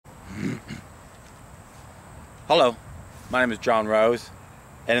Hello, my name is John Rose,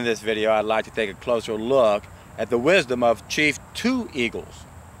 and in this video I'd like to take a closer look at the wisdom of Chief Two Eagles.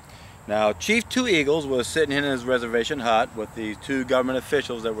 Now, Chief Two Eagles was sitting in his reservation hut with these two government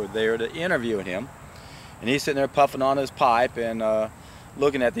officials that were there to interview him, and he's sitting there puffing on his pipe and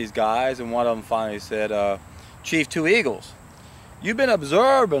looking at these guys, and one of them finally said, Chief Two Eagles, you've been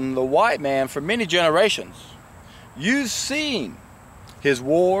observing the white man for many generations. You've seen his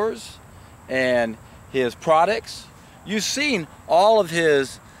wars and his products. You've seen all of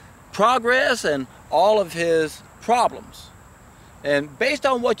his progress and all of his problems. And based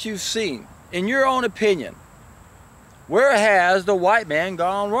on what you've seen, in your own opinion, where has the white man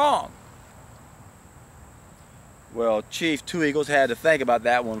gone wrong? Well, Chief Two Eagles had to think about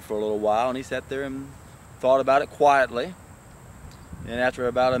that one for a little while, and he sat there and thought about it quietly. And after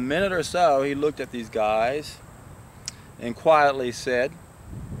about a minute or so, he looked at these guys and quietly said,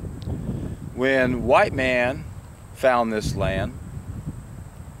 when white man found this land,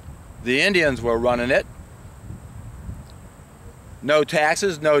 the Indians were running it. No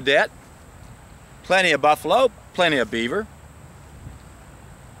taxes, no debt, plenty of buffalo, plenty of beaver.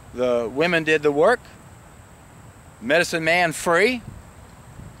 The women did the work, medicine man free.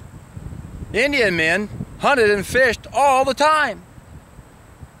 Indian men hunted and fished all the time.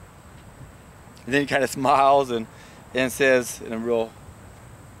 And then he kind of smiles and says in a real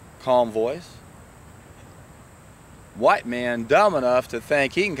calm voice, white man dumb enough to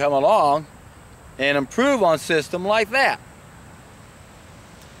think he can come along and improve on a system like that.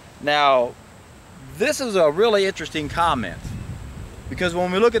 Now, this is a really interesting comment, because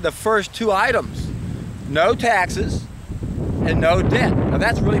when we look at the first two items, no taxes and no debt, now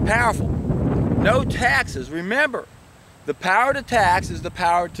that's really powerful. No taxes. Remember, the power to tax is the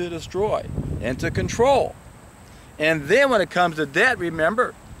power to destroy and to control. And then when it comes to debt,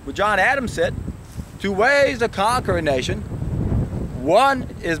 remember what John Adams said, two ways to conquer a nation. One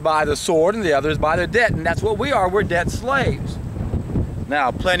is by the sword and the other is by the debt, and that's what we are. We're debt slaves. Now,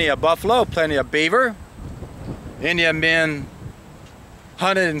 plenty of buffalo, plenty of beaver. Indian men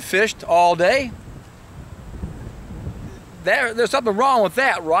hunted and fished all day. There's something wrong with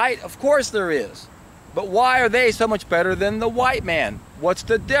that, right? Of course there is. But why are they so much better than the white man? What's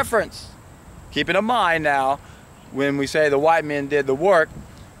the difference? Keeping in mind now, when we say the white men did the work,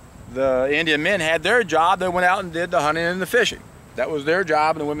 the Indian men had their job. They went out and did the hunting and the fishing. That was their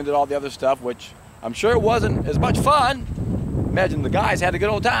job, and the women did all the other stuff, which I'm sure it wasn't as much fun. Imagine the guys had a good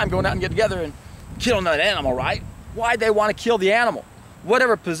old time going out and get together and killing that animal, right? Why'd they want to kill the animal?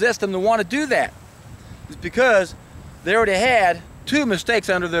 Whatever possessed them to want to do that? It's because they already had two mistakes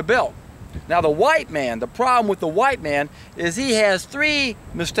under their belt. Now the white man, the problem with the white man is he has three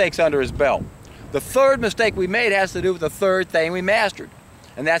mistakes under his belt. The third mistake we made has to do with the third thing we mastered,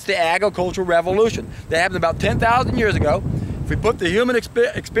 and that's the agricultural revolution. That happened about 10,000 years ago. If we put the human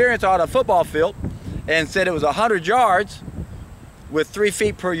experience on a football field and said it was 100 yards with 3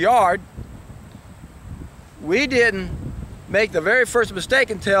 feet per yard, we didn't make the very first mistake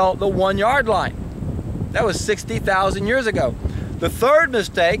until the 1 yard line. That was 60,000 years ago. The third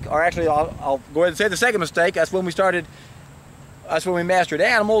mistake, or actually I'll go ahead and say the second mistake, that's when we mastered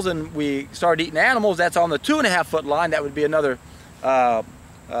animals and we started eating animals. That's on the 2.5 foot line. That would be another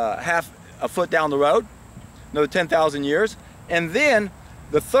half a foot down the road, another 10,000 years. And then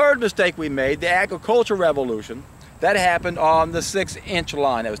the third mistake we made, the agricultural revolution, that happened on the 6-inch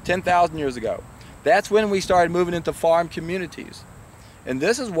line. That was 10,000 years ago. That's when we started moving into farm communities. And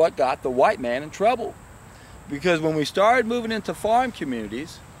this is what got the white man in trouble. Because when we started moving into farm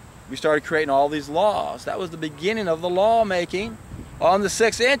communities, we started creating all these laws. That was the beginning of the lawmaking on the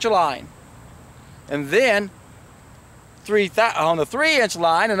 6-inch line. And then on the 3-inch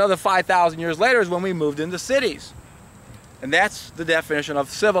line, another 5,000 years later, is when we moved into cities. And that's the definition of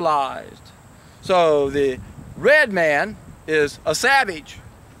civilized. So the red man is a savage.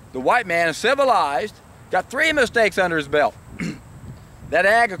 The white man is civilized, got 3 mistakes under his belt. That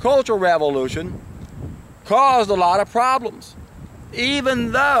agricultural revolution caused a lot of problems.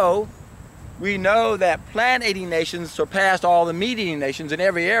 Even though we know that plant-eating nations surpassed all the meat-eating nations in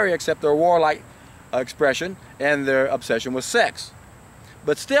every area except their warlike expression and their obsession with sex.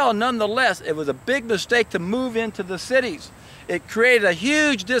 But still, nonetheless, it was a big mistake to move into the cities. It created a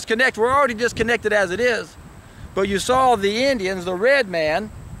huge disconnect. We're already disconnected as it is. But you saw the Indians, the red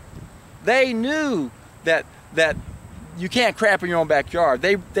man, they knew that you can't crap in your own backyard.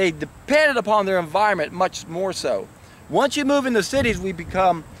 They depended upon their environment much more so. Once you move into cities, we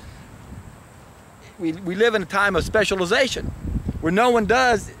live in a time of specialization, where no one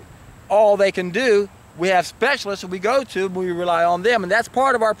does all they can do. We have specialists that we go to, we rely on them, and that's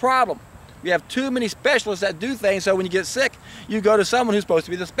part of our problem. We have too many specialists that do things, so when you get sick, you go to someone who's supposed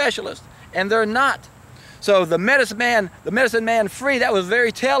to be the specialist, and they're not. So the medicine man free, that was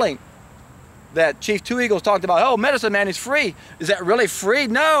very telling. That Chief Two Eagles talked about, oh, medicine man is free. Is that really free?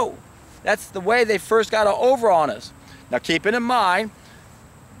 No. That's the way they first got over on us. Now keeping in mind,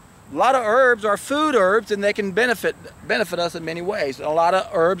 a lot of herbs are food herbs, and they can benefit us in many ways. And a lot of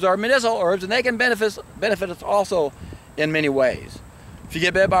herbs are medicinal herbs, and they can benefit us also in many ways. If you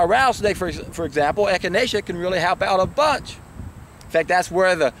get bit by a rattlesnake, for example, echinacea can really help out a bunch. In fact, that's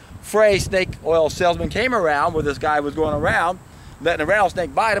where the phrase snake oil salesman came around, where this guy was going around letting a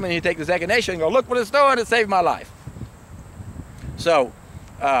rattlesnake bite him, and he'd take this echinacea and go, look what it's doing, it saved my life. So,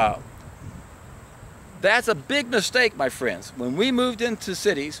 that's a big mistake, my friends. When we moved into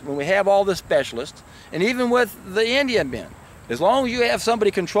cities, when we have all the specialists, and even with the Indian men, as long as you have somebody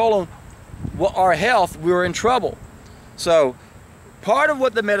controlling our health, we were in trouble. So, part of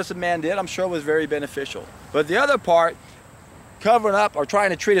what the medicine man did, I'm sure, was very beneficial. But the other part, covering up or trying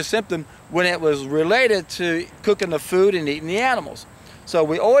to treat a symptom when it was related to cooking the food and eating the animals. So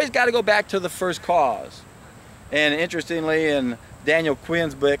we always got to go back to the first cause. And interestingly, in Daniel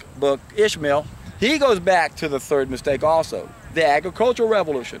Quinn's book Ishmael, he goes back to the third mistake also, the agricultural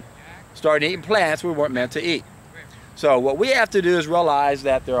revolution. Starting eating plants we weren't meant to eat. So what we have to do is realize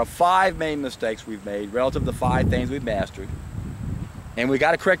that there are 5 main mistakes we've made relative to 5 things we've mastered. And we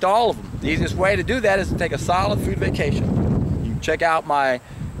got to correct all of them. The easiest way to do that is to take a solid food vacation. You can check out my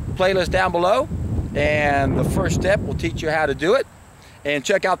playlist down below, and the first step will teach you how to do it. And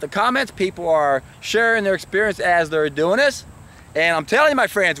check out the comments. People are sharing their experience as they're doing this. And I'm telling you, my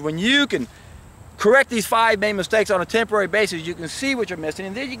friends, when you can correct these 5 main mistakes on a temporary basis, you can see what you're missing,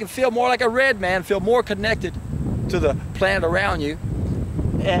 and then you can feel more like a red man, feel more connected to the planet around you,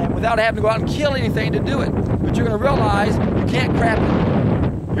 and without having to go out and kill anything to do it. But you're going to realize you can't crap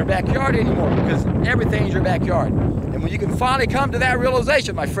in your backyard anymore, because everything is your backyard. And when you can finally come to that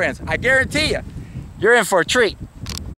realization, my friends, I guarantee you, you're in for a treat.